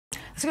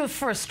Let's go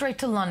first straight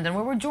to London,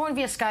 where we're joined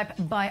via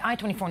Skype by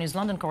I24 News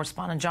London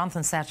correspondent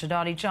Jonathan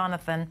Sacerdoti.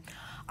 Jonathan,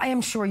 I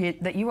am sure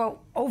that you are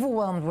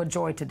overwhelmed with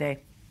joy today.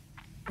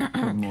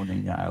 Good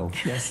morning, Yael.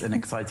 Yes, an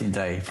exciting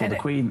day for the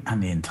Queen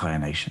and the entire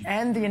nation.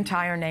 And the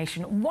entire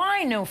nation.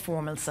 Why no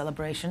formal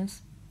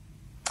celebrations?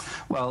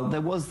 Well,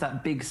 there was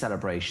that big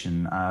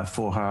celebration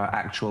for her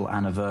actual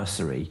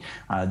anniversary.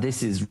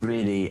 This is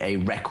really a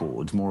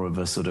record, more of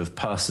a sort of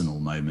personal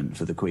moment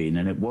for the Queen,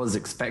 and it was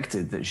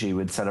expected that she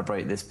would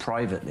celebrate this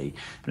privately.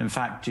 But in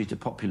fact, due to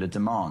popular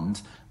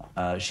demand,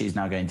 she's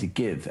now going to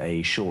give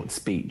a short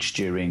speech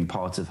during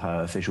part of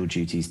her official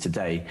duties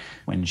today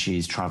when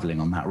she's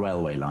travelling on that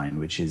railway line,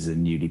 which is a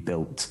newly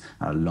built,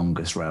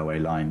 longest railway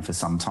line for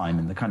some time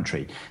in the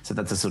country. So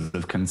that's a sort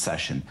of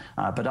concession.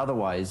 But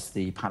otherwise,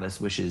 the palace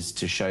wishes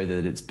to show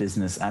that it's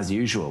business as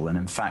usual. And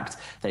in fact,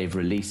 they've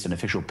released an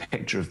official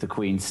picture of the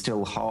Queen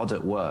still hard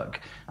at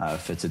work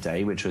for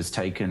today, which was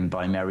taken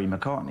by Mary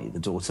McCartney, the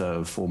daughter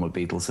of former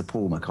Beatle Sir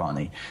Paul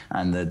McCartney.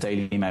 And the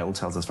Daily Mail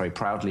tells us very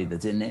proudly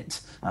that in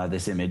it,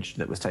 this image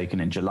that was taken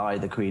in July,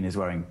 the Queen is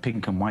wearing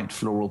pink and white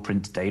floral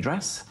print day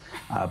dress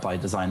by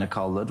designer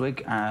Carl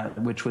Ludwig,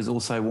 which was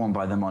also worn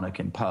by the monarch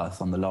in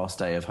Perth on the last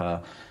day of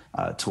her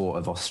tour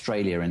of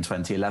Australia in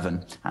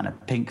 2011, and a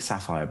pink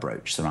sapphire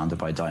brooch surrounded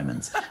by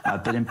diamonds.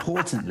 But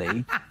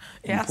importantly,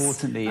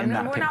 yes. In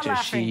that picture,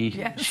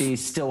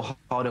 she's still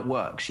hard at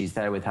work. She's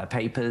there with her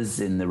papers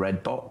in the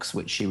red box,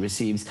 which she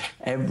receives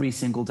every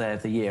single day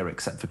of the year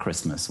except for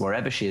Christmas.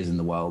 Wherever she is in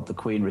the world, the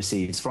Queen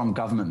receives from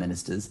government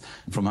ministers,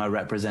 from her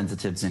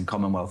representatives in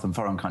Commonwealth and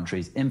foreign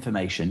countries,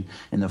 information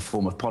in the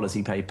form of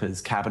policy papers,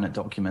 cabinet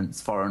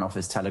documents, Foreign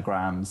Office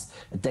telegrams,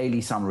 a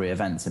daily summary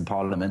events in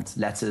Parliament,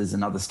 letters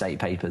and other state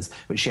papers,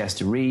 which she has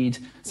to read,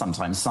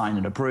 sometimes sign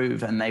and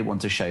approve, and they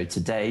want to show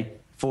today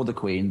for the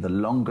Queen, the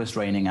longest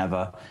reigning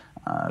ever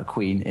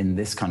Queen in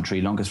this country,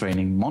 longest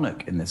reigning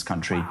monarch in this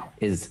country, wow,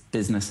 is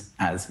business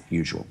as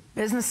usual.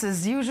 Business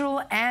as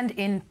usual, and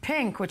in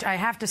pink, which I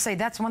have to say,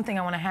 that's one thing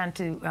I want to hand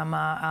to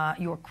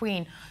your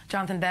Queen,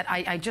 Jonathan, that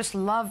I just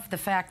love the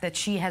fact that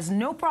she has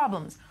no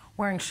problems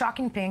wearing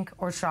shocking pink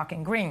or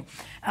shocking green.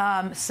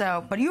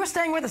 But you are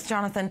staying with us,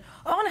 Jonathan.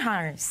 Owen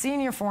Harry,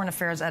 senior foreign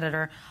affairs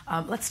editor.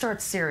 Let's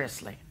start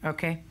seriously,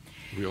 okay?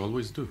 We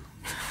always do.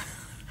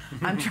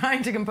 I'm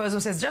trying to compose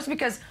myself. Just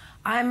because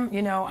I'm,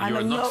 you know,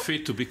 I'm not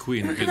fit to be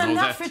Queen. You know I'm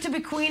not fit to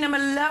be Queen. I'm a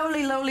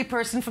lowly, lowly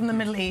person from the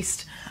Middle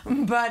East.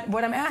 But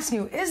what I'm asking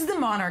you, is the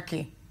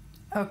monarchy,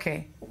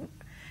 okay,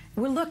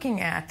 we're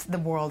looking at the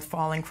world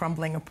falling,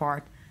 crumbling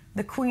apart.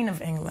 The Queen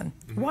of England.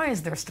 Why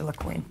is there still a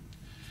Queen?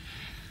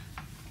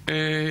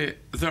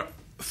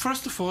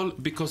 First of all,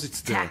 because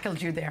it's there.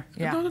 Tackled you there.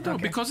 Yeah. No. Okay.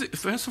 Because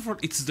first of all,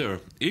 it's there.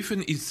 If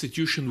an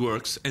institution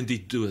works, and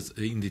it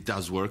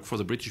does work for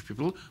the British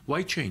people,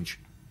 why change?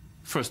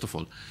 First of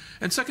all.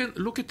 And second,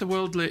 look at the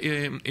world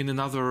in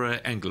another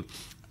angle.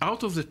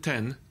 Out of the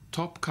 10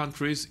 top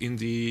countries in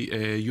the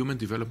Human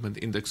Development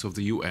Index of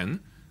the UN,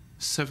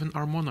 7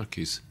 are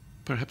monarchies.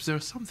 Perhaps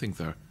there's something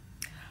there.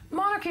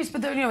 Monarchies,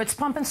 but you know, it's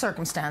pomp and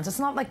circumstance. It's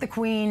not like the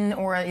Queen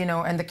or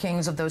and the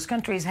kings of those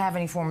countries have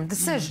any form of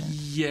decision.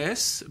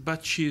 Yes,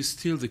 but she is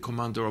still the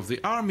commander of the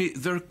army.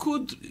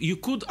 You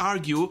could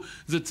argue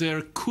that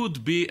there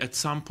could be at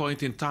some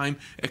point in time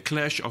a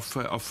clash of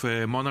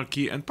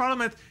monarchy and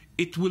parliament.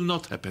 It will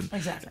not happen,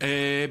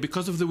 exactly,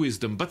 because of the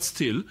wisdom. But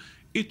still,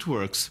 it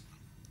works.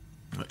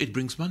 It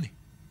brings money.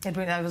 It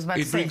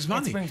brings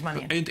money,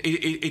 and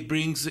it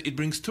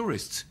brings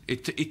tourists.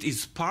 It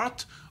is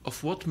part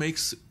of what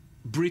makes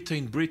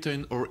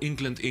Britain, or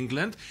England.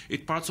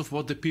 It's part of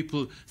what the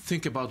people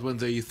think about when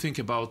they think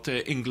about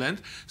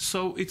England.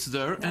 So it's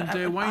there, and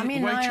why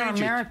change I'm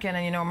American,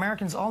 and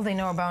Americans, all they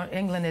know about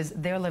England is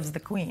there lives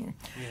the Queen.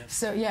 Yes.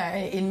 So yeah,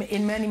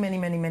 in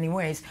many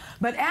ways.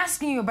 But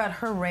asking you about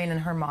her reign and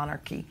her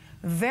monarchy,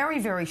 very,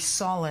 very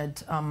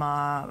solid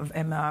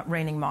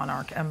reigning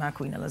monarch,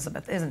 Queen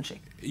Elizabeth, isn't she?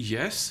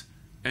 Yes.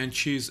 And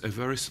she's a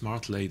very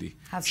smart lady.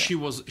 She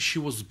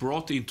was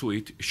brought into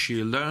it.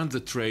 She learned the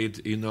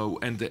trade,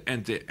 and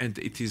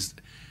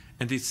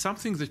it's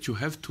something that you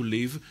have to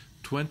live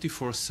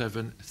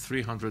 24/7,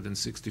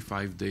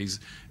 365 days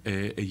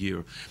a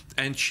year.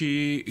 And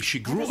she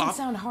grew up. That doesn't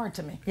sound hard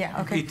to me.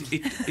 Yeah, okay.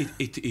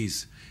 It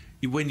is.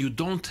 When you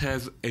don't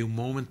have a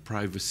moment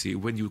privacy,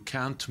 when you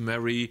can't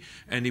marry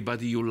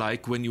anybody you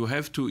like, when you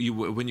have to,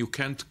 when you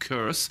can't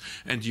curse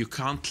and you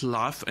can't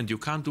laugh and you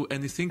can't do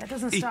anything, that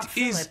doesn't stop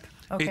Philip.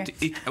 Okay.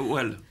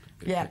 Well,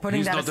 yeah,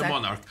 he's not the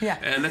monarch. Yeah.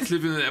 Let's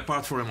leave it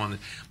apart for a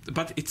moment.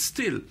 But it's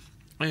still,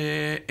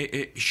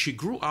 she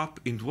grew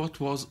up in what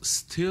was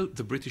still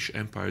the British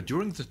Empire.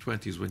 During the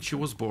 20s, when she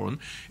was born,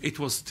 it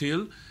was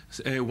still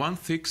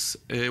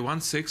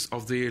 1/6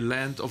 of the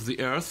land of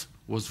the earth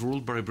was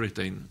ruled by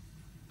Britain.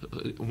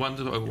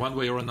 one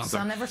way or another.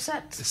 Sun never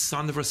set. The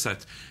sun never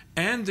set.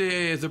 And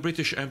the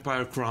British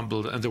Empire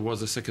crumbled, and there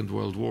was a Second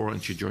World War,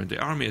 and she joined the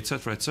army,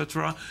 etc.,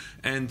 etc.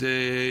 And,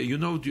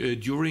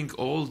 during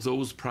all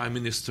those prime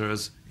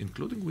ministers,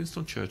 including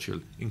Winston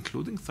Churchill,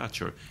 including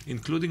Thatcher,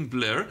 including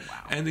Blair,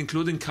 and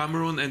including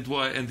Cameron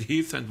and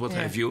Heath and what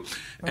have you,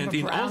 and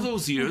in all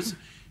those years,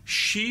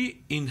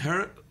 she, in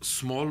her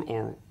small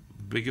or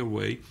bigger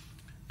way,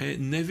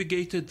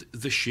 navigated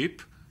the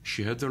ship.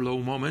 She had her low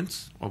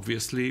moments,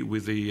 obviously,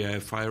 with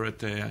the fire at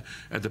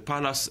the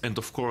palace and,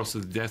 of course,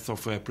 the death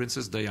of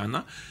Princess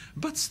Diana.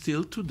 But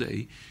still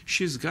today,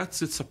 she's got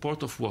the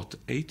support of,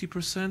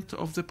 80%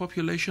 of the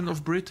population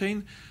of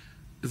Britain?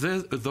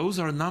 Those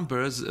are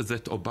numbers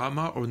that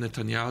Obama or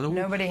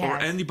Netanyahu or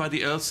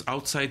anybody else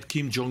outside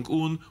Kim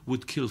Jong-un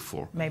would kill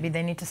for. Maybe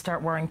they need to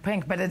start wearing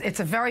pink, but it's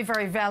a very,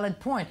 very valid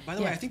point. By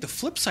the way, I think the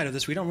flip side of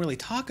this, we don't really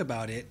talk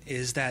about it,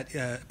 is that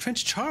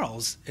Prince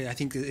Charles, I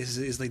think,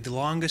 is like the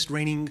longest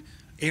reigning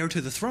heir to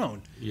the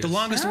throne. Yes. The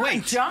longest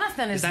wait.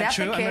 Jonathan, is that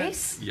true? the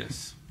case?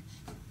 Yes.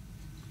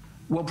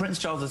 Well, Prince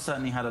Charles has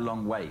certainly had a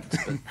long wait,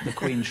 but the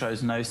Queen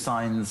shows no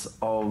signs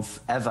of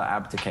ever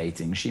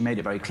abdicating. She made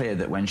it very clear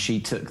that when she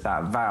took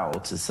that vow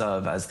to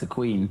serve as the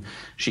Queen,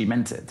 she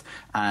meant it.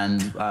 And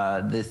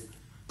the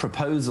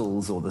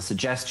proposals or the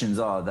suggestions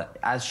are that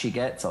as she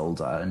gets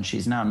older, and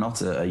she's now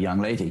not a young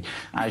lady,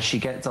 as she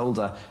gets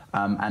older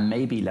and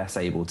maybe less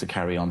able to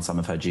carry on some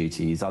of her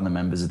duties, other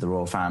members of the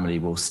royal family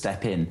will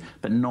step in,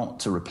 but not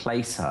to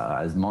replace her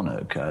as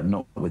monarch,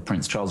 not with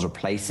Prince Charles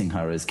replacing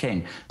her as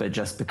king, but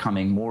just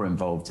becoming more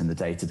involved in the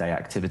day-to-day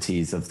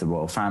activities of the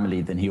royal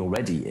family than he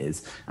already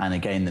is. And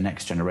again, the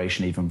next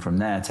generation, even from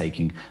there,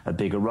 taking a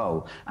bigger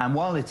role. And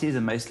while it is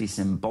a mostly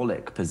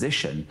symbolic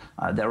position,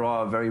 there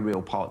are very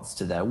real parts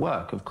to their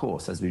work, of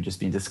course, as we've just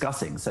been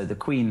discussing. So the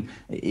Queen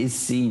is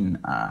seen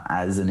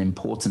as an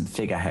important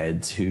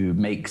figurehead who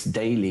makes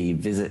daily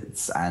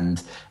visits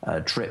and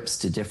trips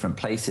to different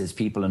places,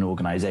 people and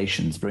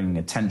organizations, bringing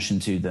attention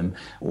to them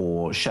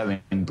or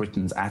showing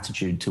Britain's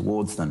attitude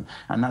towards them.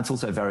 And that's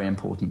also a very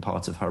important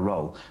part of her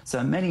role. So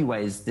in many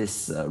ways,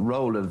 this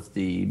role of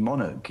the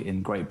monarch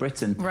in Great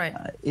Britain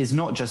is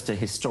not just a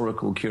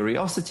historical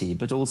curiosity,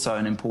 but also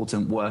an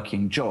important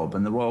working job.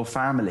 And the royal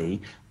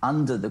family,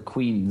 under the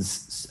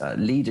Queen's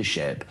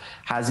leadership,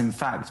 has in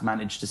fact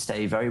managed to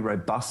stay very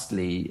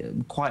robustly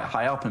quite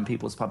high up in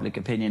people's public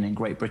opinion in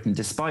Great Britain,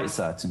 despite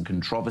certain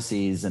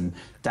controversies and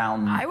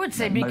I would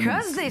say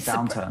because they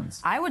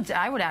downturns. I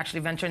would actually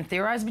venture and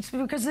theorize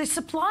because they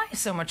supply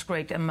so much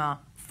great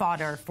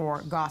fodder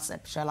for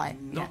gossip, shall I?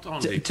 Not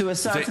only. To a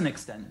certain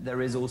extent,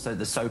 there is also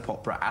the soap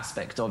opera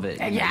aspect of it.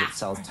 It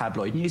sells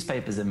tabloid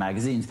newspapers and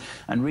magazines.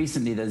 And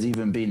recently there's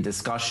even been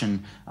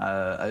discussion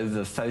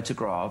over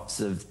photographs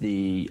of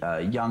the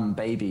young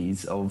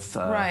babies of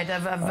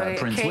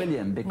Prince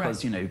William,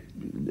 because, you know,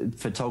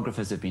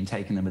 photographers have been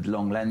taking them with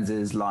long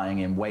lenses, lying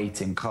in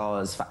wait in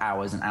cars for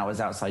hours and hours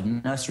outside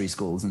nursery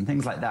schools, and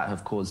things like that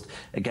have caused,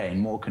 again,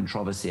 more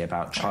controversy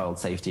about child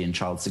safety and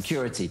child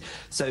security.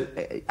 So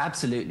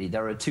absolutely,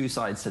 there are two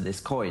sides to this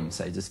coin,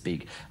 so to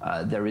speak.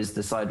 There is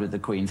the side with the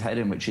Queen's head,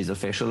 in which she's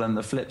official, and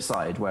the flip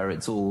side, where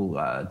it's all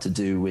to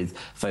do with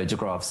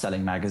photographs,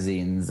 selling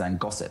magazines, and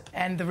gossip.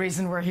 And the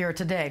reason we're here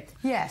today.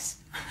 Yes.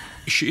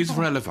 She is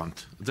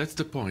relevant. That's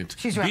the point.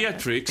 She's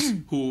Beatrix,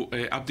 who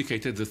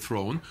abdicated the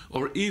throne,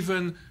 or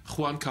even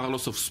Juan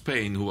Carlos of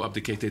Spain, who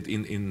abdicated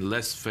in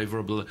less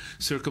favorable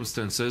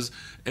circumstances,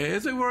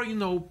 they were, you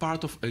know,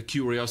 part of a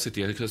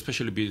curiosity,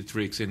 especially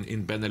Beatrix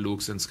in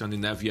Benelux and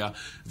Scandinavia.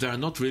 They are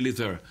not really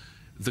there.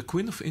 The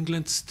Queen of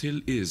England still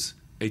is.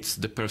 It's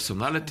the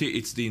personality,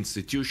 it's the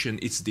institution,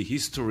 it's the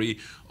history,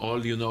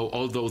 all, you know,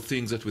 all those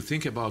things that we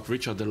think about,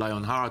 Richard the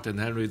Lionheart and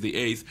Henry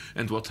VIII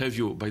and what have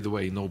you. By the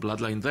way, no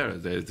bloodline there.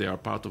 They are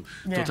part of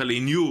totally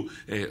new,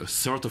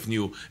 sort of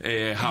new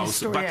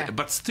house. History,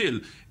 but still,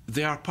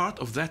 they are part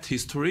of that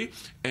history,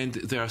 and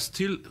they are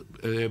still,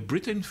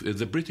 Britain,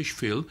 the British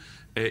feel,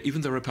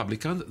 even the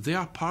Republican, they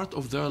are part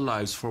of their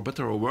lives, for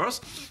better or worse.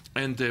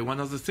 And one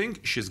other thing,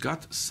 she's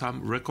got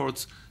some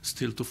records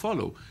still to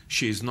follow.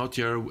 She is not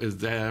there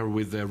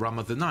with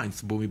Rama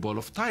IX, Bhumibol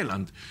of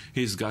Thailand.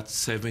 He's got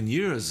 7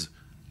 years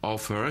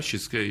of her.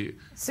 She's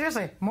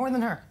seriously, more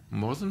than her.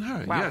 More than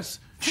her, wow. Yes.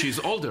 She's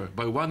older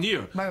by 1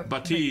 year,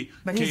 but he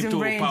came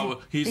to power.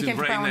 He's in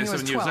reign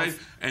 7 years later,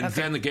 and okay.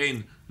 Then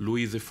again,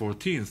 Louis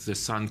XIV, the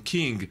Sun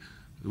King.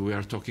 We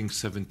are talking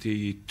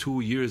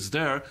 72 years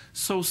there.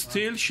 So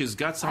still, she's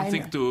got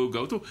something to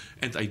go to.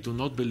 And I do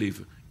not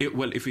believe,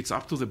 well, if it's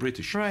up to the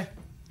British,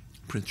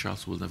 Prince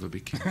Charles will never be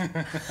king.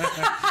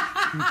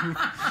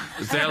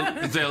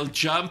 They'll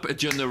jump a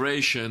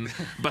generation,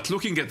 but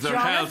looking at their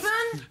health,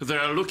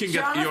 you're looking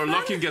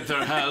at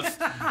their health.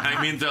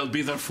 I mean, they'll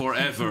be there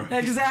forever.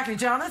 Exactly,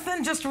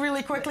 Jonathan. Just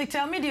really quickly,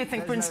 tell me, do you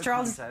think Prince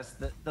Charles?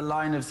 The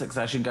line of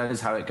succession goes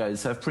how it goes.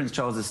 So if Prince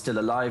Charles is still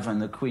alive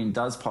and the Queen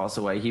does pass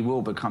away, he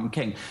will become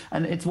king.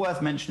 And it's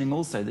worth mentioning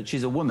also that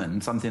she's a woman,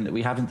 something that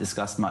we haven't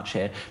discussed much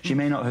here. She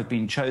may not have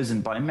been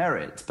chosen by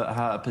merit, but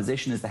her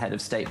position as the head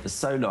of state for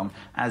so long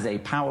as a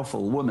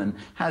powerful woman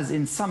has,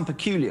 in some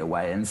peculiar way,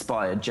 why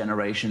inspired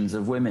generations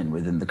of women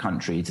within the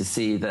country to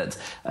see that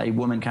a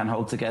woman can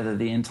hold together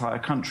the entire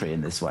country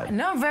in this way.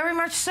 No, very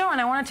much so.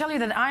 And I want to tell you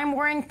that I'm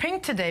wearing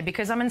pink today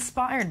because I'm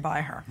inspired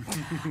by her.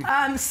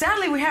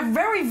 Sadly, we have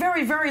very,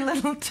 very, very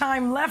little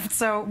time left,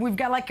 so we've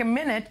got like a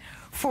minute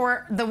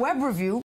for the web review.